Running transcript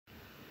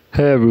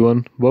Hey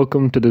everyone,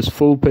 welcome to this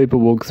full paper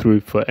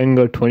walkthrough for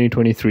ENGAA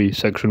 2023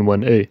 Section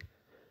 1a.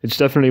 It's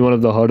definitely one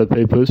of the harder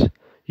papers.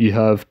 You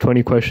have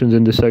 20 questions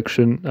in this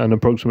section and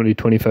approximately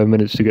 25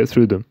 minutes to get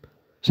through them.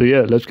 So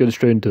yeah, let's get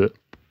straight into it.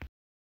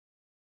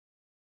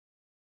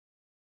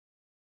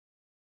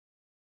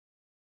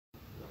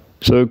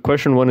 So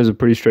question 1 is a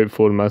pretty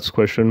straightforward maths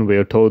question. We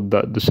are told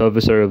that the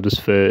surface area of the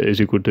sphere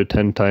is equal to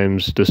 10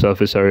 times the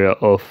surface area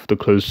of the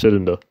closed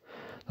cylinder.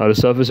 Now the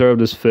surface area of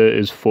the sphere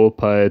is 4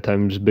 pi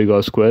times big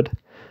R squared,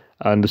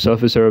 and the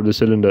surface area of the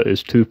cylinder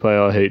is 2 pi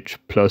rh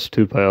plus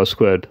 2 pi r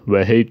squared,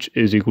 where h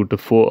is equal to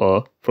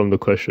 4r from the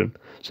question,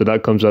 so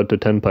that comes out to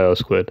 10 pi r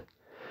squared.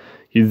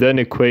 You then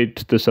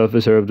equate the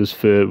surface area of the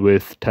sphere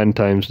with 10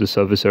 times the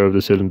surface area of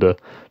the cylinder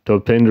to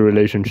obtain the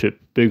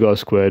relationship big R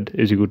squared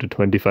is equal to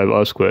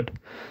 25r squared.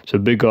 So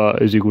big R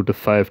is equal to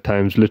 5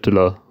 times little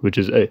r, which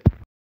is A.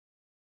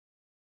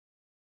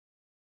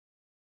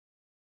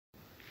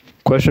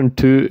 Question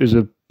 2 is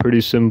a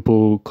pretty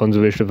simple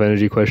conservation of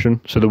energy question.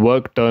 So the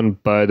work done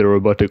by the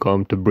robotic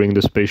arm to bring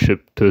the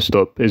spaceship to a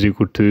stop is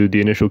equal to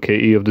the initial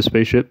KE of the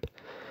spaceship.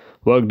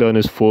 Work done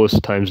is force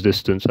times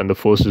distance, and the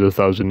force is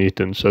 1,000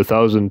 newtons. So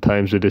 1,000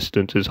 times the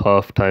distance is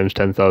half times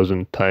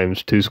 10,000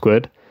 times 2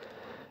 squared.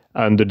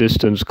 And the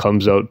distance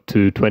comes out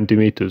to 20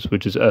 meters,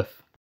 which is F.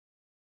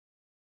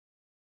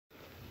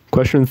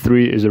 Question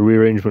 3 is a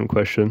rearrangement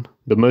question.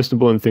 The most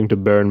important thing to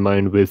bear in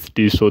mind with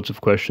these sorts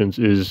of questions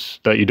is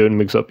that you don't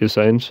mix up your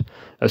signs,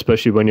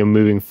 especially when you're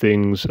moving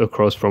things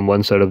across from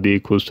one side of the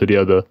equals to the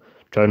other.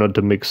 Try not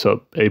to mix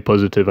up a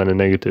positive and a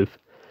negative.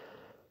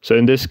 So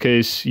in this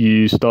case,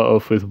 you start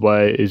off with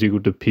y is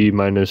equal to p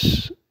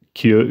minus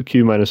q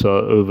minus r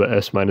over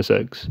s minus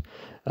x.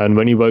 And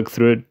when you work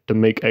through it to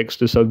make x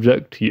the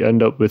subject, you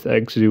end up with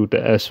x is equal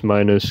to s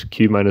minus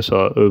q minus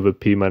r over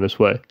p minus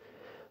y,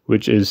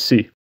 which is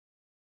C.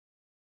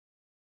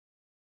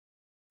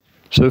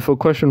 So for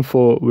question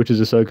 4, which is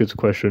a circuits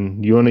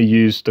question, you want to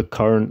use the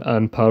current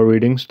and power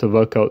readings to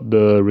work out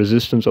the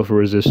resistance of a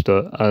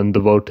resistor and the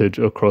voltage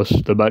across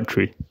the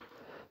battery.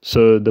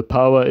 So the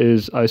power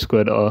is I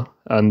squared R,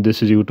 and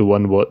this is equal to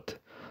 1 watt.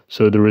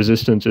 So the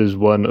resistance is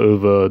 1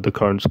 over the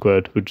current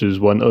squared, which is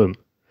 1 ohm.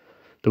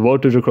 The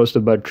voltage across the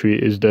battery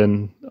is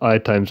then I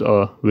times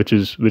R,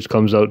 which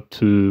comes out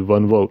to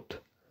 1 volt.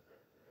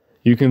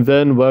 You can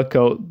then work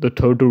out the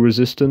total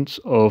resistance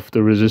of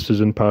the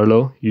resistors in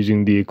parallel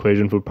using the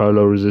equation for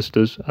parallel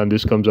resistors, and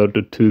this comes out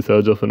to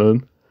 2/3 of an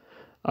ohm.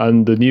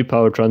 And the new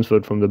power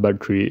transferred from the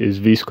battery is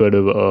V squared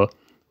over R,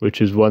 which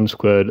is 1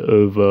 squared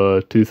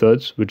over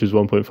 2/3, which is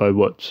 1.5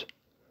 watts.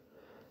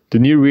 The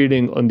new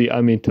reading on the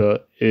ammeter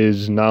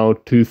is now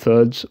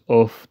 2/3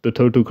 of the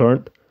total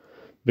current,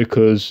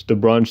 because the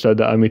branch that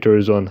the ammeter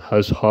is on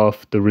has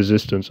half the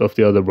resistance of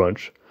the other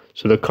branch.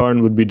 So the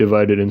current would be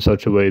divided in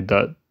such a way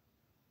that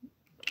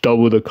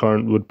double the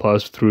current would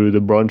pass through the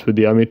branch with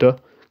the ammeter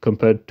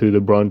compared to the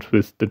branch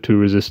with the 2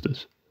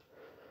 resistors.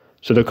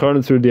 So the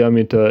current through the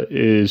ammeter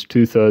is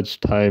 2/3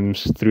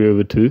 times 3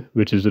 over 2,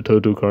 which is the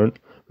total current,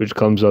 which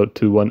comes out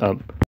to 1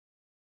 amp.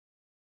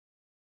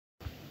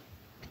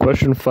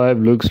 Question 5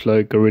 looks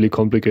like a really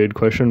complicated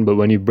question, but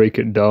when you break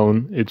it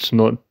down, it's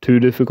not too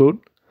difficult.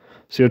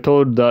 So you're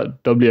told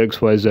that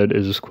WXYZ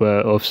is a square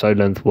of side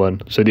length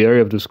 1. So the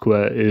area of the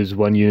square is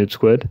 1 unit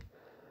squared.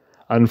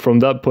 And from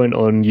that point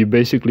on, you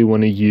basically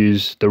want to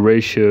use the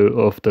ratio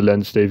of the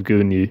lengths they've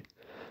given you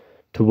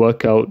to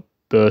work out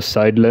the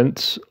side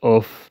lengths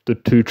of the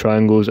 2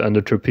 triangles and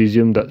the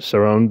trapezium that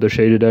surround the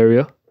shaded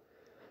area.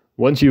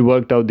 Once you've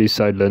worked out these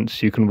side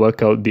lengths, you can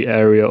work out the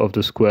area of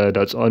the square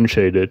that's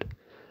unshaded,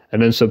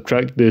 and then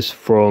subtract this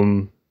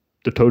from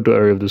the total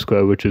area of the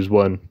square, which is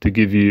 1, to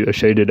give you a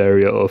shaded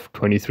area of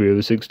 23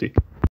 over 60.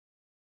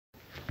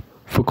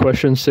 For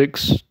question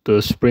 6,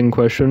 the spring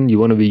question, you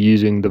want to be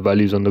using the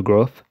values on the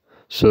graph.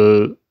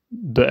 So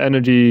the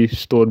energy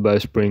stored by a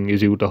spring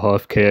is equal to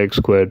half kx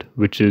squared,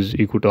 which is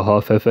equal to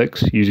half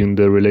fx, using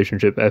the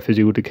relationship F is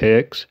equal to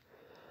kx.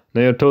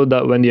 Now you're told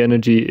that when the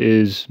energy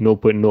is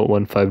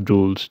 0.015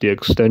 joules, the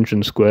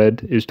extension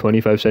squared is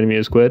 25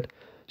 centimeters squared.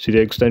 So the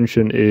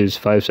extension is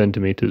 5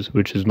 centimeters,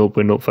 which is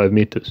 0.05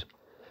 meters.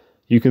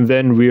 You can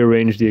then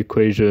rearrange the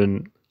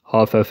equation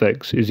half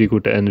fx is equal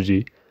to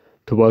energy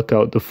to work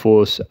out the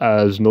force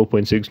as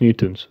 0.6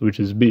 newtons, which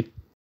is B.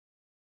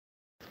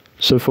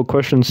 So for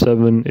question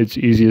 7, it's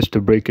easiest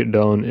to break it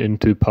down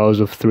into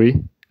powers of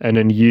 3 and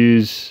then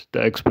use the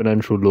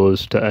exponential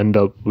laws to end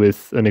up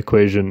with an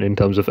equation in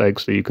terms of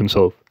x that you can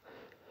solve.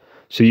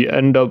 So you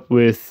end up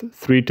with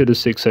 3 to the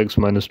 6x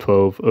minus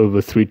 12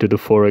 over 3 to the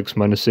 4x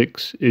minus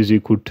 6 is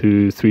equal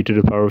to 3 to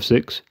the power of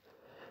 6.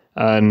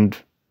 And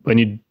when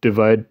you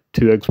divide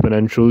 2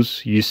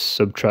 exponentials, you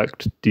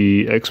subtract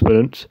the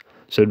exponents.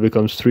 So it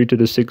becomes 3 to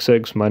the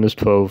 6x minus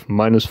 12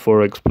 minus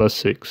 4x plus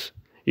 6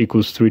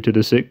 equals 3 to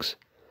the 6.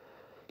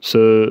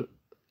 So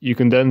you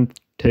can then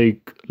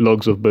take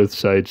logs of both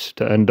sides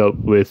to end up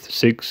with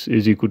 6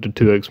 is equal to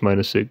 2x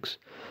minus 6.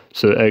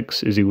 So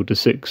x is equal to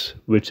 6,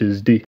 which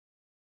is D.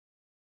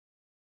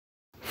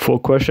 For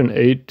question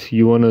 8,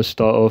 you want to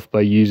start off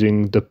by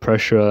using the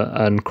pressure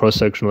and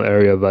cross-sectional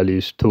area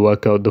values to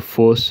work out the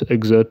force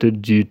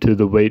exerted due to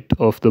the weight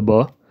of the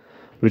bar,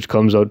 which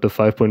comes out to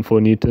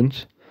 5.4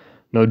 newtons.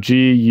 Now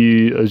G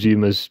you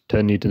assume as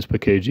 10 newtons per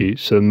kg,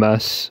 so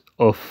mass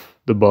of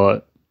the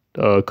bar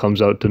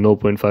comes out to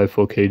 0.54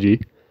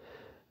 kg.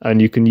 And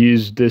you can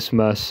use this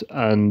mass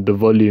and the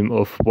volume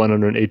of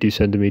 180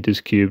 centimeters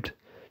cubed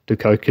to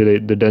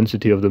calculate the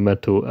density of the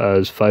metal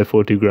as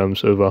 540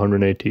 grams over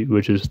 180,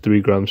 which is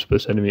 3 grams per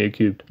centimeter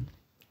cubed.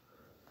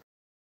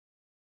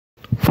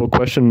 For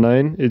question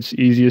 9, it's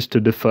easiest to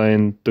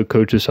define the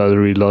coach's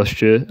salary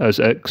last year as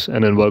X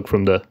and then work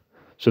from there.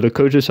 So the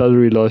coach's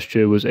salary last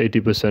year was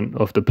 80%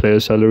 of the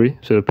player's salary,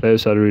 so the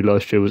player's salary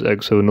last year was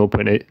X over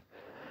 0.8.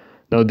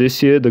 Now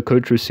this year, the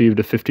coach received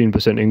a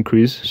 15%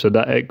 increase, so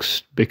that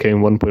X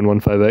became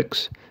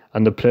 1.15X,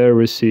 and the player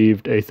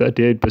received a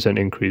 38%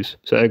 increase,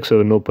 so X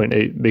over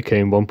 0.8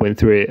 became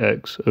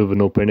 1.38X over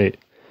 0.8.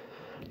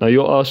 Now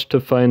you're asked to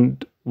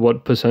find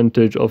what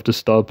percentage of the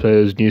star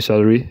player's new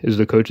salary is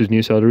the coach's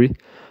new salary,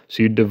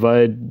 so you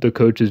divide the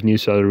coach's new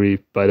salary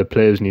by the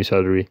player's new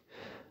salary,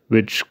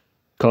 which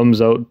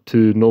comes out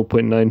to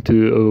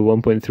 0.92 over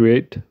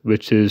 1.38,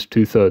 which is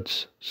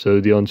 2/3, so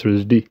the answer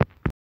is D.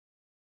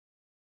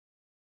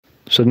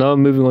 So now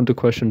moving on to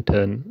question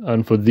 10,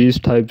 and for these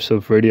types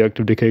of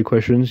radioactive decay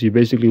questions, you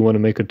basically want to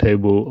make a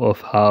table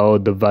of how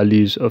the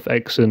values of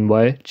X and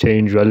Y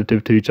change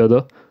relative to each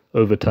other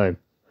over time.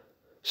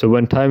 So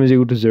when time is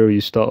equal to 0,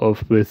 you start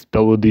off with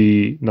double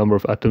the number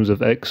of atoms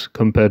of X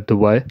compared to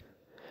Y.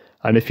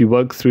 And if you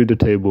work through the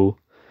table,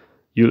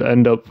 you'll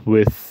end up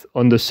with,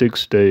 on the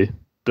 6th day,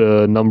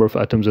 the number of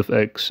atoms of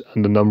X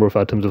and the number of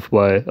atoms of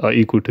Y are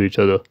equal to each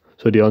other.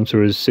 So the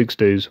answer is 6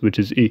 days, which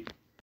is E.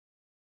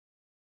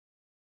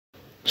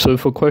 So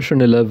for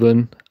question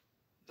 11,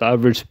 the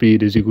average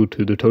speed is equal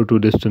to the total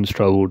distance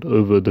traveled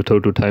over the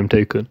total time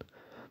taken.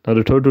 Now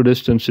the total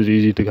distance is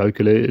easy to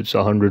calculate. It's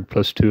 100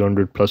 plus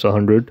 200 plus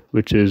 100,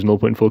 which is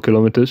 0.4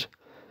 kilometers.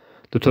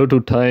 The total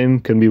time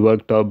can be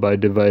worked out by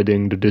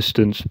dividing the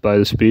distance by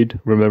the speed,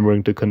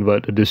 remembering to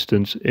convert the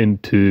distance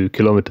into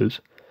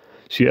kilometers.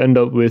 So you end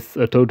up with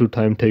a total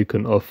time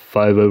taken of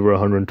 5 over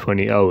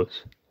 120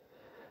 hours.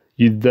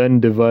 You then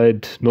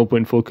divide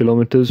 0.4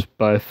 kilometers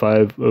by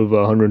 5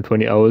 over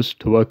 120 hours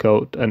to work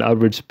out an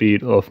average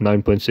speed of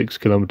 9.6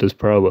 kilometers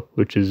per hour,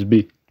 which is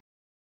B.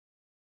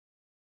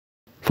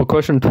 For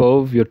question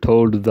 12, you're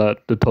told that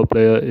the top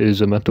layer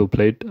is a metal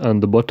plate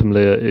and the bottom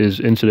layer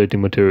is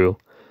insulating material.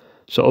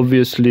 So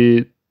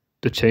obviously,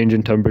 the change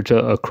in temperature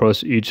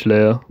across each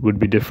layer would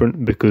be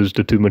different because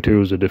the two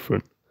materials are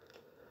different.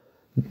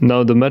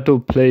 Now, the metal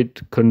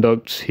plate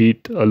conducts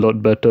heat a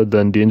lot better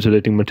than the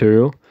insulating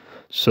material.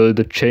 So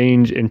the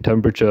change in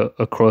temperature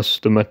across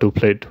the metal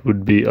plate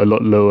would be a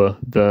lot lower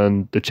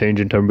than the change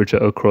in temperature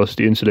across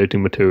the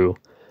insulating material,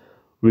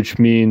 which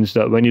means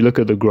that when you look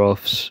at the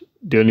graphs,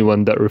 the only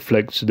one that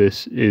reflects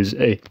this is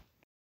A.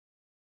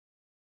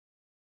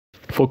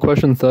 For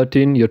question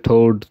 13, you're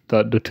told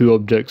that the two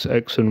objects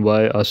X and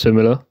Y are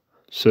similar,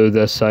 so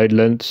their side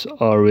lengths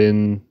are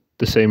in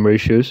the same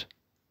ratios.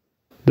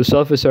 The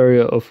surface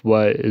area of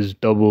Y is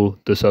double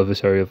the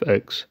surface area of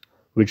X,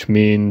 which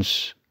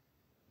means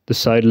the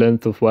side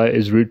length of Y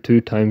is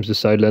 √2 times the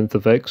side length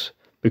of X,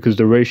 because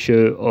the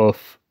ratio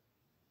of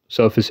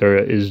surface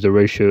area is the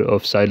ratio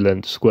of side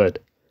length squared.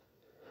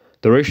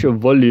 The ratio of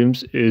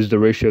volumes is the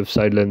ratio of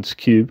side lengths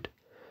cubed,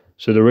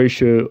 so the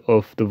ratio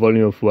of the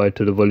volume of Y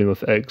to the volume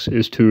of X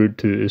is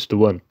 2√2 is to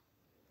 1.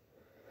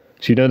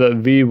 So you know that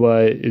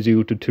Vy is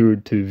equal to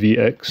 2√2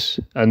 Vx,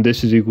 and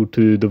this is equal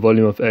to the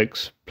volume of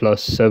X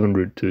plus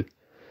 7√2.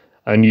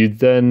 And you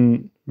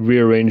then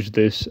rearrange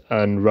this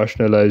and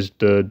rationalize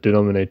the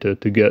denominator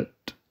to get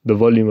the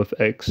volume of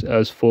X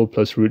as 4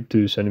 plus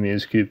 √2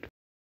 centimeters cubed.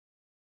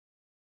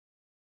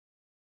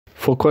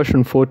 For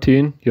question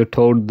 14, you're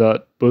told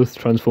that both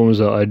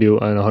transformers are ideal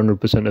and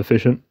 100%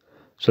 efficient.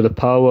 So the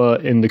power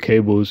in the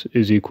cables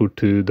is equal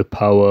to the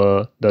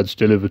power that's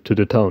delivered to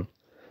the town.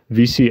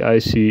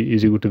 VCIC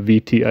is equal to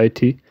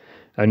VTIT,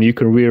 and you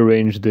can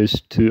rearrange this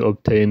to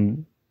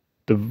obtain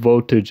the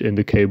voltage in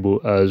the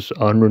cable as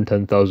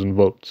 110,000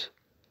 volts.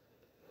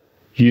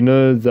 You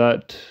know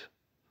that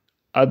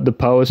at the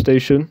power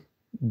station,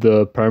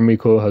 the primary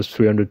coil has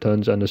 300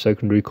 turns and the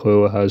secondary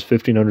coil has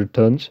 1500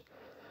 turns.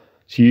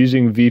 So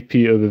using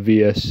Vp over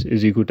Vs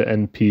is equal to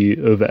Np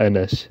over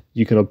Ns,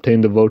 you can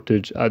obtain the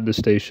voltage at the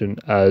station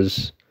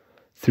as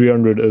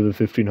 300 over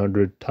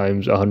 1500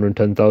 times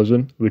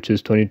 110,000, which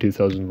is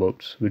 22,000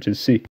 volts, which is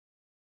C.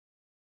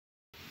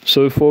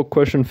 So for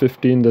question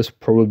 15, there's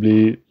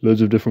probably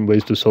loads of different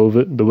ways to solve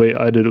it. The way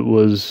I did it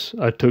was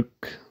I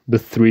took the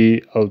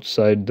 3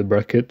 outside the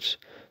brackets.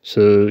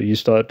 So you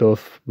start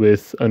off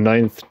with a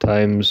 9th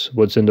times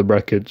what's in the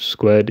brackets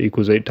squared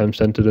equals 8 times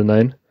 10 to the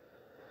 9.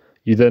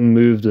 You then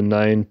move the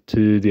 9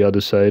 to the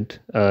other side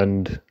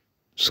and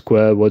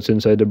square what's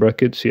inside the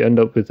brackets. You end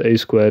up with a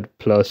squared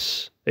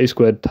plus a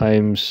squared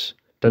times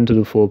 10 to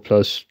the 4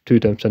 plus 2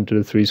 times 10 to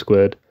the 3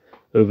 squared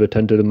over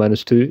 10 to the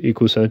minus 2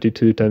 equals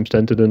 72 times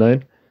 10 to the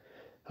 9.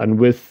 And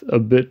with a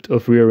bit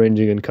of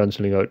rearranging and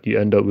cancelling out, you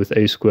end up with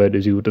a squared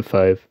is equal to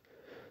 5.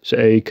 So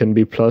a can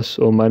be plus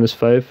or minus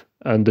 5,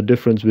 and the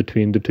difference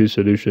between the two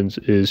solutions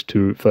is 2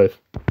 root 5.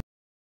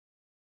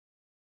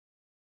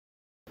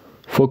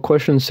 For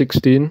question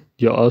 16,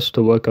 you're asked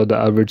to work out the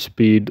average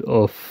speed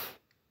of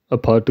a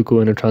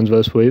particle in a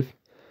transverse wave.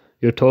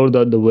 You're told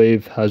that the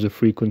wave has a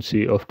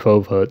frequency of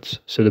 12 Hz,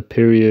 so the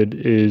period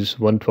is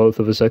 1/12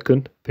 of a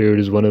second. Period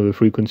is 1 over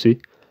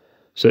frequency.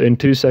 So in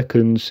 2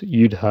 seconds,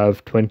 you'd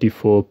have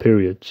 24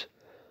 periods.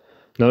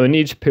 Now in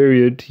each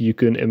period, you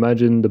can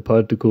imagine the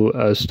particle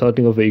as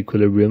starting off at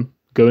equilibrium,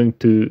 going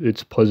to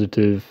its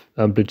positive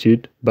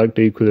amplitude, back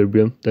to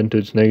equilibrium, then to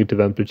its negative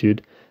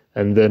amplitude,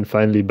 and then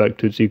finally back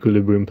to its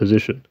equilibrium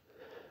position.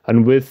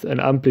 And with an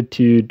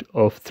amplitude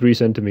of 3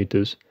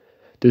 centimeters,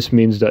 this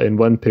means that in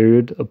one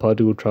period, a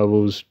particle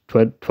travels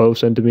 12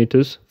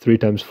 centimeters, 3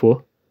 times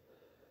 4.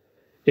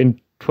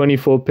 In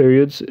 24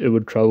 periods, it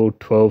would travel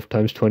 12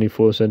 times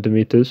 24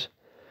 centimeters,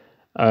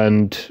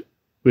 and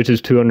which is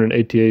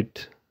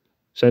 288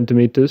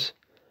 centimeters.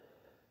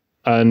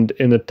 And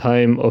in a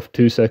time of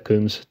 2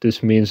 seconds,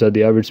 this means that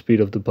the average speed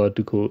of the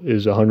particle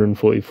is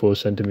 144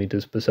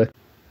 centimeters per second.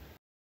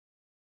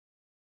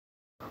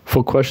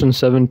 For question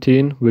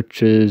 17,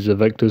 which is a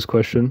vectors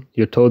question,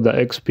 you're told that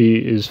xp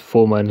is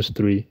 4 minus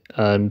 3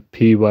 and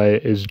py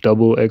is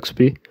double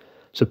xp.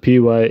 So py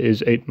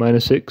is 8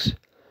 minus 6.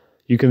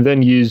 You can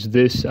then use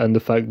this and the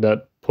fact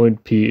that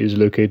point P is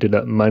located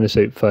at minus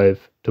 8,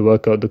 5 to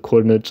work out the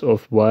coordinates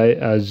of y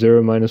as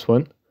 0, minus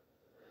 1.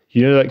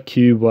 You know that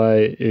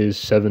qy is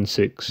 7,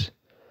 6.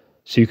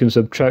 So you can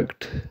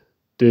subtract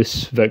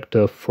this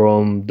vector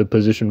from the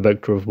position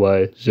vector of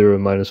y, 0,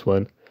 minus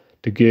 1,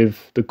 to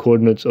give the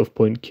coordinates of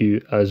point Q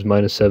as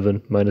minus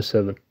 7, minus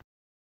 7.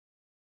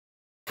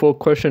 For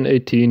question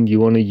 18,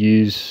 you want to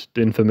use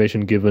the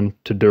information given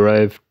to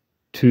derive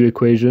 2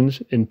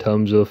 equations in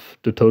terms of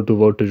the total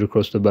voltage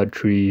across the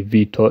battery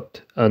V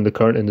tot and the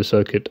current in the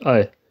circuit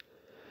I.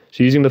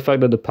 So using the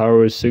fact that the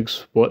power is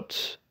 6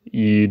 watts,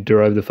 you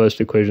derive the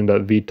first equation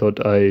that V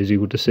tot I is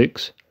equal to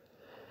 6.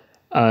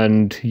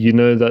 And you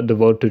know that the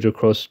voltage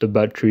across the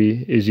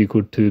battery is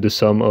equal to the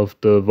sum of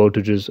the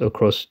voltages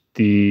across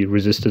the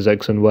resistors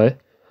X and Y.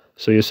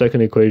 So your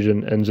second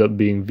equation ends up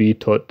being V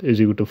tot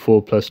is equal to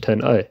 4 plus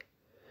 10I.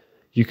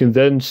 You can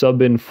then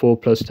sub in 4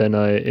 plus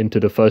 10I into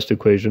the first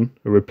equation,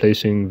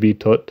 replacing V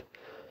tot,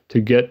 to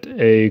get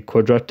a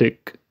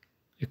quadratic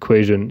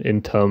equation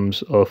in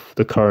terms of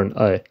the current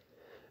I.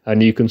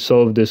 And you can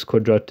solve this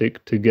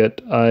quadratic to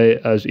get I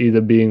as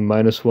either being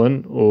minus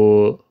 1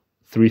 or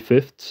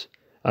 3/5.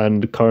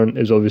 And the current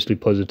is obviously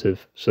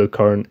positive, so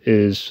current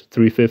is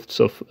 3/5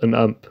 of an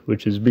amp,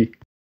 which is B.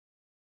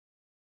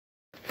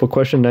 For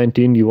question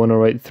 19, you want to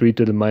write 3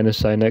 to the minus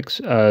sine x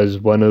as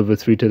 1 over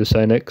 3 to the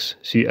sine x,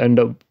 so you end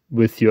up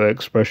with your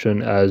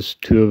expression as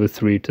 2 over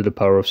 3 to the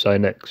power of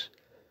sine x.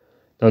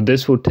 Now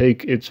this will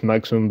take its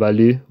maximum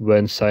value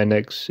when sine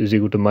x is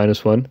equal to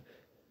minus 1,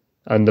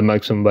 and the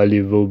maximum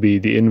value will be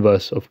the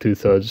inverse of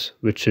 2/3,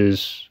 which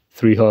is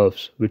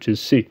 3/2, which is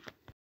C.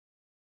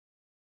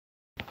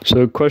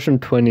 So question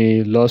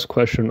 20, last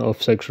question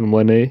of section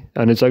 1a,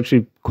 and it's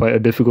actually quite a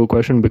difficult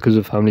question because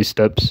of how many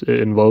steps it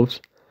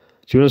involves.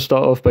 So you want to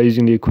start off by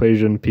using the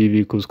equation PV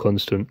equals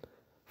constant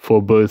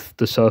for both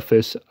the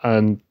surface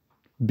and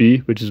B,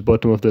 which is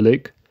bottom of the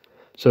lake.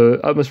 So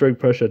atmospheric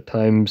pressure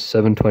times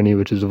 720,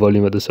 which is the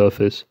volume at the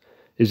surface,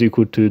 is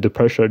equal to the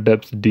pressure at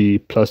depth D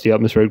plus the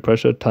atmospheric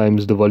pressure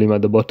times the volume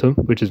at the bottom,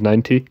 which is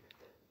 90.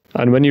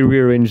 And when you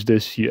rearrange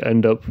this, you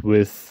end up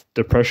with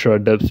the pressure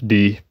at depth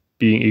D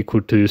being equal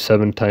to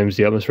 7 times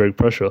the atmospheric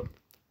pressure.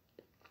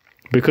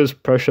 Because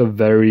pressure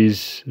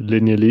varies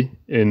linearly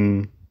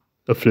in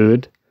a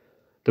fluid,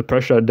 the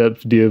pressure at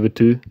depth d over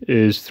 2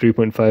 is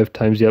 3.5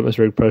 times the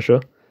atmospheric pressure,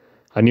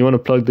 and you want to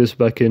plug this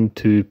back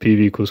into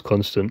PV equals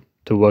constant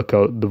to work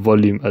out the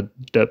volume at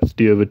depth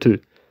d over 2.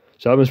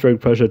 So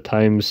atmospheric pressure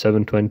times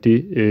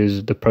 720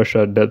 is the pressure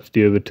at depth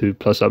d over 2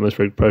 plus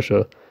atmospheric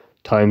pressure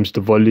times the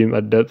volume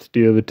at depth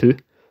d over 2.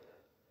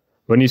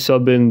 When you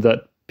sub in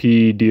that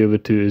P d over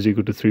 2 is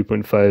equal to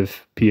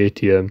 3.5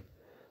 PATM,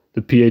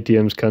 the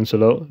PATMs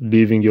cancel out,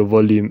 leaving your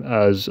volume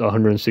as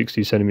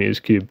 160 centimeters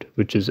cubed,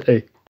 which is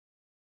A.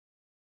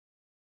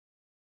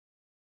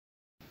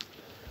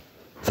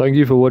 Thank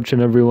you for watching,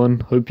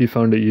 everyone. Hope you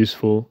found it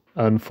useful.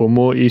 And for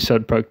more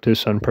ESAT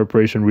practice and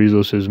preparation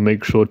resources,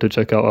 make sure to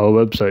check out our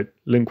website.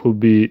 Link will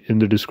be in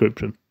the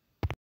description.